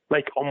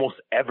almost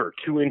ever,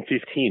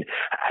 2-15.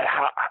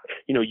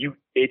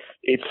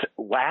 It's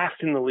last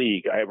in the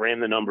league. I ran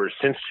the numbers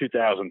since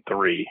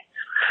 2003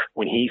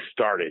 when he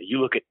started. You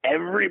look at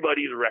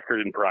everybody's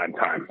record in prime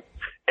time.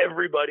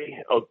 Every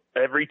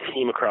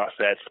team across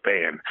that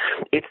span.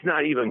 It's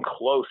not even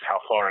close how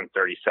far in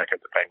 30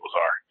 seconds the Bengals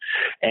are.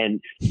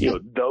 And,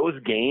 those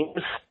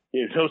games,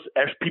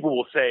 as people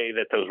will say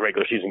that those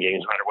regular season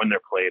games, no matter when they're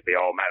played, they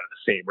all matter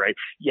the same, right?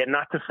 Yeah,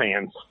 not to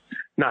fans,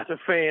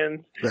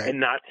 right. And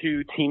not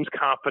to teams'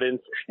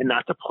 confidence, and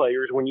not to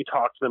players when you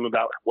talk to them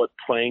about what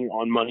playing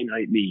on Monday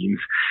night means.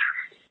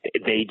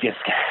 They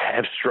just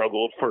have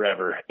struggled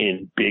forever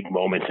in big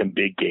moments and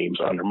big games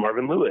under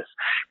Marvin Lewis.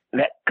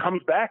 That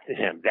comes back to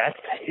him. That's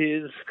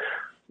his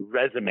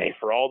resume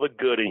for all the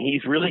good, and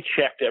he's really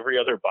checked every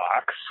other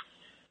box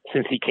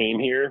since he came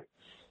here.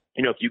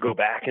 If you go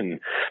back and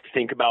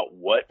think about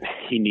what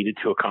he needed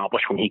to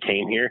accomplish when he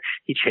came here,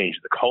 he changed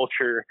the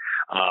culture.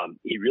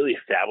 He really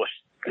established,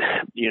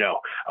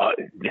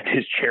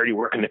 his charity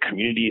work in the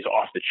community is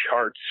off the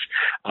charts.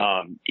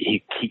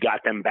 He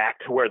got them back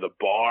to where the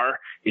bar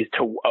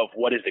of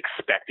what is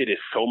expected is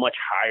so much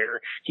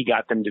higher. He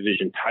got them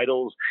division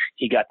titles.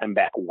 He got them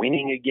back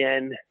winning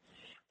again.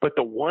 But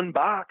the one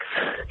box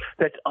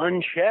that's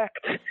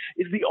unchecked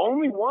is the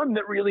only one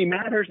that really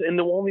matters, and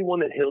the only one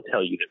that he'll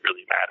tell you that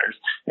really matters.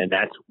 And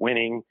that's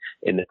winning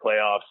in the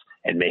playoffs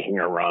and making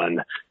a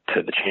run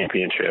to the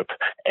championship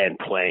and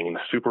playing in the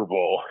Super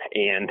Bowl.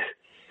 And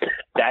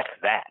that's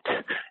that.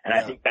 And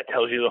I think that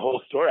tells you the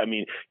whole story. I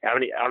mean, I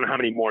don't know how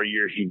many more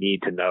years you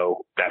need to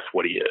know that's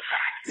what he is.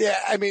 Yeah,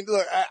 I mean,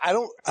 look,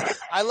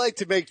 I like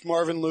to make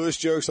Marvin Lewis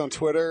jokes on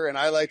Twitter, and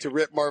I like to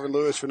rip Marvin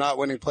Lewis for not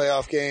winning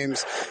playoff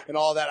games and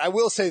all that. I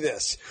will say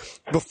this.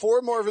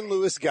 Before Marvin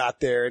Lewis got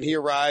there and he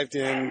arrived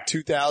in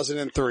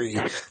 2003,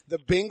 the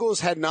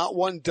Bengals had not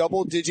won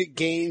double-digit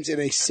games in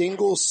a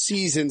single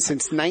season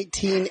since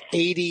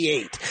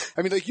 1988.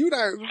 I mean, like, you and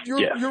I,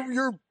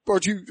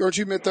 aren't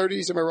you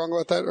mid-30s? Am I wrong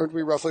about that? Aren't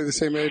we roughly the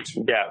same age?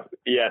 Yeah.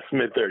 Yes,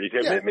 mid-30s.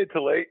 Yeah. Mid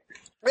to late.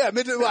 Yeah, I'm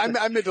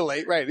mid to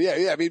late, right?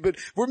 Yeah. I mean, but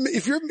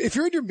if you're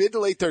in your mid to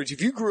late 30s,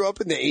 if you grew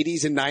up in the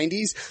 80s and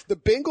 90s, the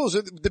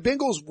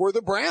Bengals were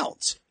the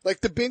Browns.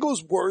 Like the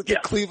Bengals were the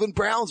Cleveland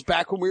Browns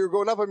back when we were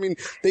growing up. I mean,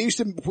 they used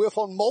to whiff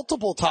on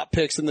multiple top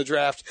picks in the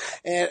draft,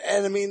 and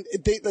I mean,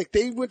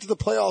 they went to the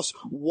playoffs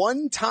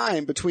one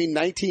time between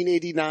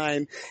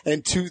 1989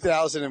 and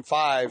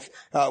 2005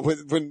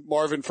 when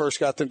Marvin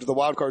first got them to the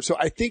wild card. So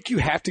I think you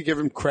have to give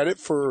him credit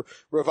for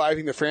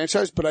reviving the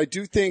franchise, but I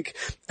do think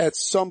at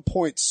some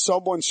point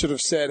someone should have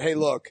said, "Hey,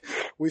 look,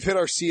 we've hit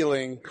our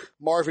ceiling.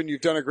 Marvin,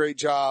 you've done a great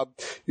job.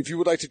 If you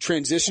would like to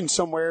transition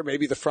somewhere,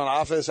 maybe the front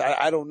office,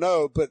 I don't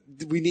know, but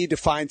we need to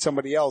find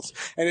somebody else."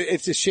 And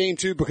it's a shame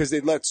too, because they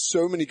let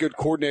so many good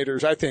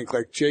coordinators, I think,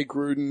 like Jay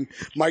Gruden,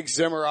 Mike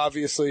Zimmer,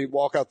 obviously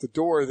walk out the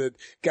door, that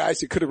guys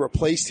that could have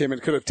replaced him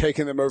and could have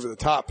taken them over the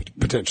top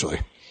potentially.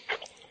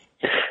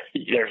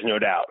 There's no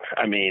doubt.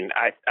 I mean,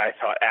 I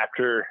thought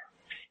after,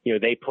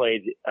 they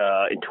played,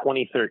 in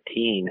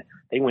 2013,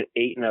 they went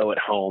 8-0 at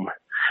home.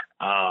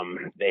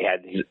 They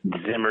had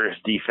Zimmer's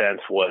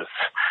defense was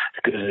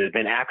good as it had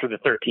been after the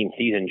 13th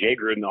season. Jay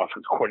Gruden,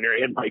 offensive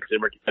coordinator, and Mike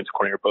Zimmer, defensive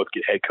coordinator, both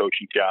get head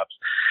coaching jobs,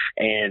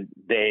 and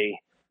they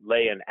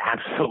lay an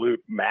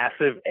absolute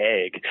massive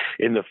egg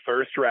in the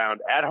first round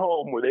at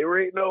home, where they were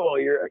 8-0 all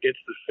year against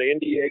the San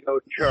Diego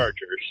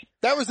Chargers.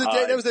 That was the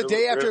day. That was the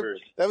day after.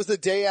 Rivers. That was the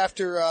day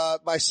after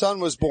my son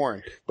was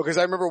born, because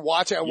I remember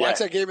watching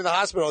that game in the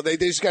hospital. They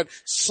just got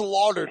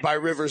slaughtered by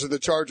Rivers and the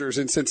Chargers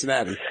in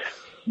Cincinnati.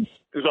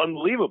 It was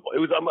unbelievable.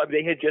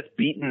 They had just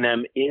beaten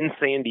them in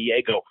San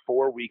Diego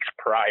 4 weeks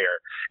prior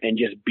and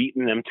just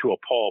beaten them to a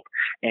pulp.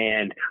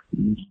 And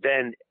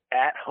then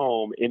at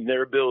home in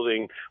their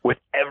building with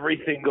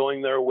everything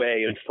going their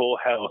way in full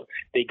health,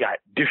 they got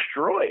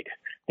destroyed.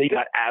 They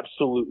got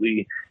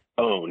absolutely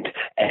owned.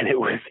 And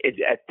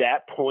at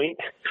that point,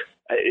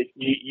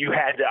 you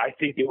had to, I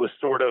think it was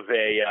sort of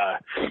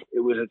it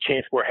was a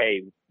chance where,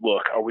 hey,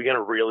 look, are we going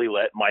to really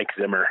let Mike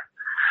Zimmer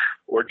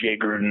or Jay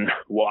Gruden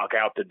walk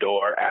out the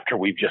door after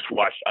we've just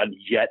watched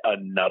yet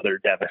another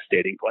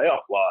devastating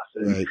playoff loss?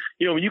 And, right.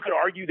 You could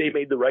argue they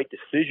made the right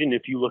decision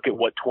if you look at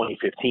what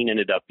 2015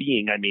 ended up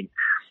being. I mean,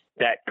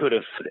 that could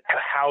have,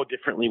 how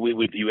differently we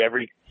would view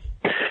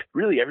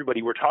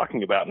everybody we're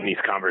talking about in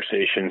these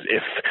conversations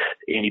if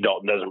Andy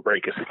Dalton doesn't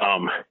break his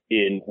thumb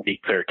in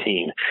week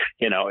 13.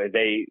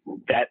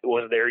 That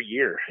was their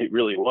year. It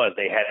really was.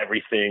 They had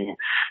everything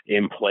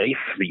in place.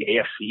 The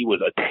AFC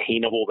was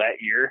attainable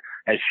that year,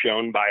 as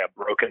shown by a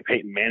broken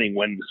Peyton Manning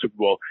winning the Super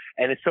Bowl.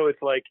 And it's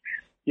like,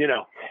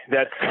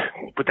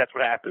 that's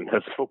what happens.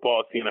 That's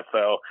football. It's the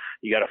NFL.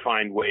 You got to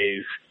find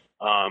ways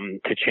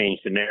to change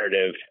the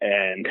narrative,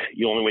 and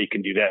the only way you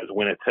can do that is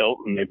win a tilt,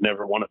 and they've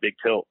never won a big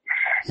tilt.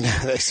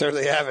 They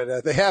certainly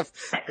haven't. They have.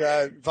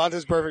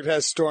 Vontaze Burfict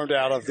has stormed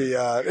out of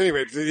the.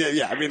 Anyway,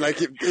 yeah. I mean,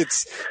 like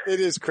it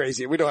is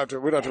crazy. We don't have to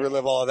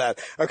relive all of that.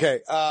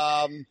 Okay.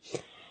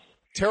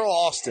 Terrell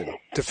Austin,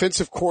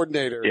 defensive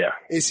coordinator. Yeah.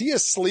 Is he a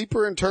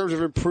sleeper in terms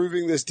of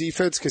improving this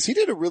defense? Because he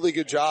did a really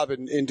good job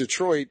in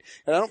Detroit,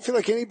 and I don't feel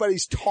like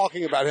anybody's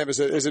talking about him as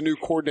a new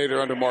coordinator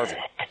under Marvin.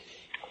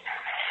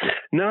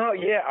 No,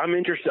 yeah, I'm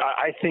interested.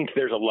 I think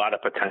there's a lot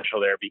of potential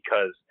there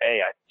because,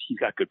 he's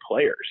got good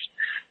players.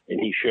 And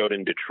he showed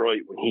in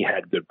Detroit when he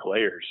had good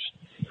players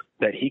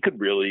that he could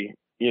really,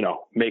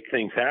 make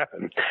things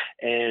happen.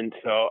 And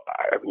so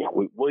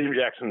William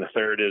Jackson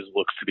III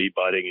looks to be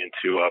budding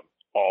into a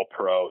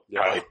all-pro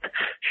type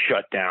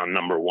shutdown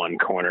number one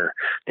corner.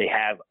 They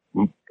have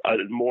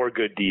more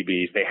good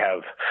DBs. They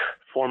have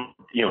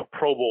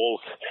Pro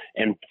Bowls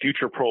and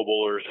future Pro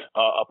Bowlers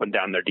up and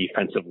down their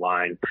defensive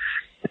line.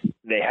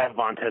 They have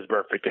Vontaze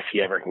Burfict if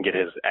he ever can get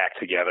his act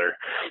together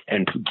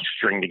and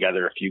string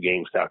together a few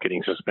games without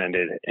getting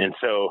suspended. And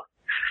so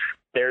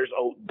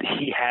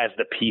he has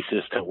the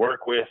pieces to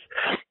work with.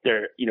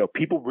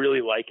 People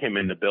really like him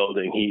in the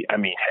building.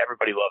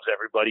 Everybody loves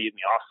everybody in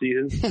the off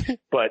season,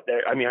 but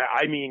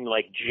I mean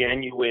like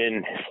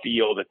genuine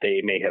feel that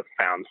they may have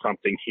found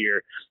something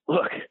here.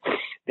 Look,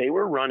 they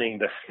were running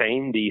the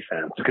same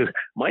defense because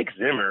Mike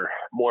Zimmer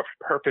morphed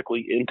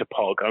perfectly into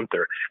Paul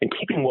Gunther, and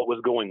keeping what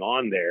was going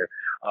on there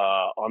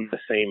on the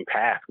same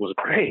path was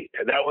great.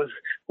 That was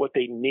what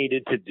they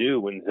needed to do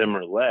when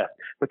Zimmer left.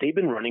 But they've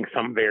been running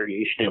some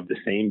variation of the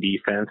same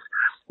defense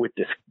with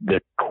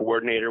the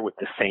coordinator with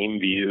the same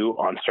view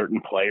on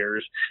certain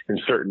players and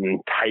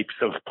certain types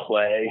of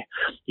play,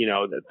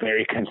 the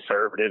very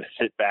conservative,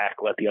 sit back,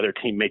 let the other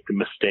team make the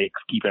mistakes,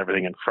 keep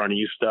everything in front of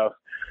you stuff.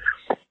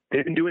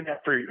 They've been doing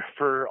that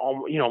for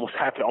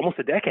almost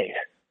a decade.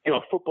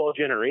 Football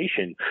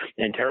generation,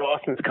 and Terrell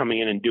Austin's coming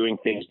in and doing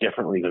things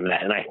differently than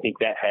that. And I think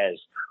that has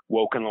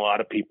woken a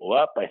lot of people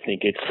up. I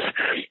think it's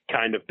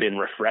kind of been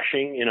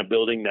refreshing in a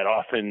building that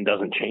often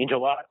doesn't change a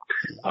lot.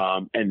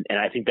 And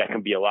I think that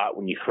can be a lot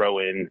when you throw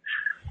in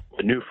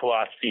the new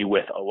philosophy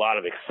with a lot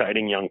of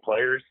exciting young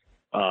players.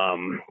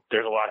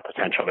 There's a lot of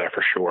potential there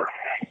for sure.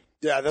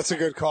 Yeah, that's a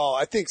good call.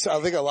 I think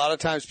a lot of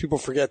times people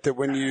forget that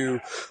when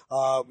you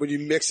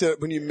mix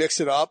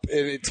it up,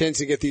 it tends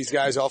to get these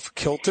guys off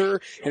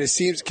kilter, and it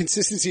seems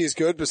consistency is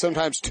good, but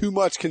sometimes too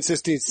much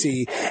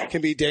consistency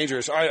can be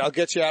dangerous. All right, I'll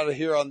get you out of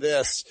here on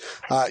this.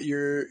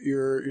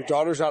 Your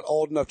daughter's not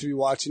old enough to be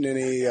watching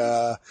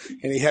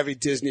any heavy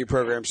Disney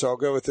programs, so I'll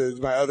go with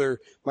my other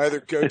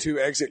go-to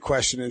exit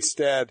question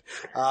instead.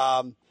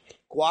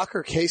 Guac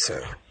or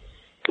queso?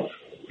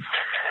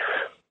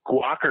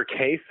 Guac or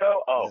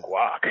queso? Oh,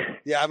 guac.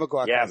 Yeah, I'm a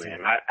guac. Yeah,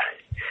 man. I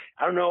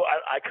don't know.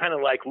 I kind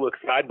of look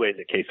sideways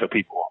at queso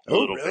people. A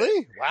little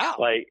really? Bit. Wow.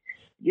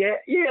 Yeah,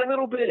 a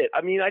little bit.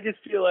 I mean, I just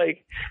feel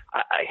like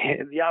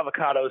the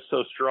avocado is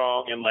so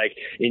strong, and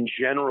in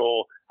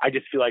general, I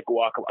just feel like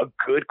guac, a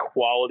good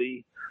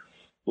quality.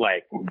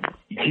 There's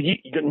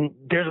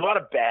a lot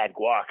of bad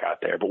guac out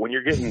there, but when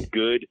you're getting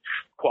good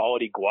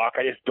quality guac,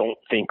 I just don't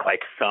think a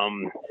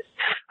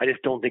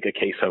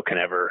queso can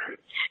ever,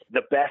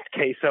 the best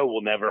queso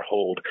will never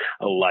hold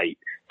a light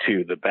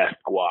to the best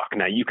guac.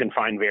 Now you can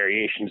find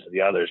variations of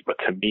the others, but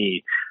to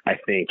me, I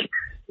think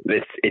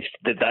it's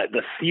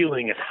the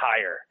ceiling is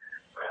higher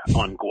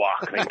on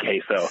guac than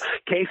queso.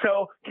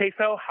 Queso,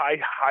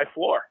 high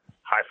floor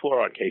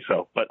on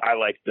queso, but I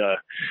like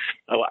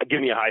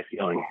give me a high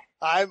ceiling.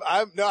 I'm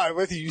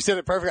with you. You said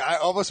it perfect. I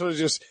almost want to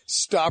just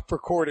stop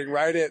recording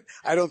right at,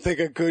 I don't think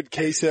a great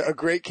queso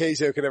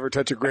can ever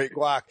touch a great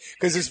guac,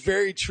 because it's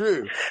very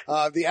true.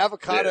 The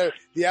avocado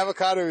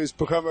has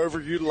become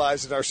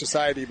overutilized in our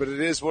society, but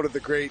it is one of the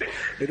great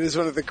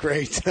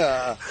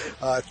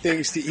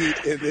things to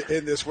eat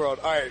in this world.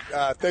 All right.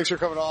 Thanks for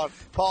coming on.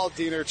 Paul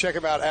Dehner. Check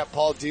him out at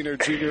Paul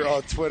Dehner Jr.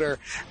 on Twitter.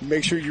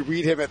 Make sure you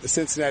read him at the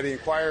Cincinnati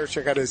Enquirer.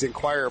 Check out his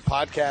Enquirer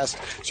podcast.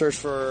 Search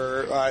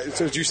for,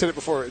 so you said it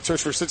before,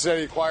 search for Cincinnati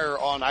Enquirer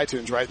on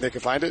iTunes, right? And they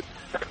can find it?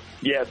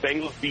 Yeah,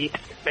 Bengals Beat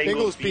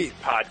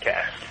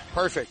podcast.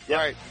 Perfect. Yep.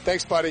 All right.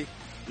 Thanks, buddy.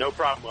 No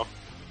problem.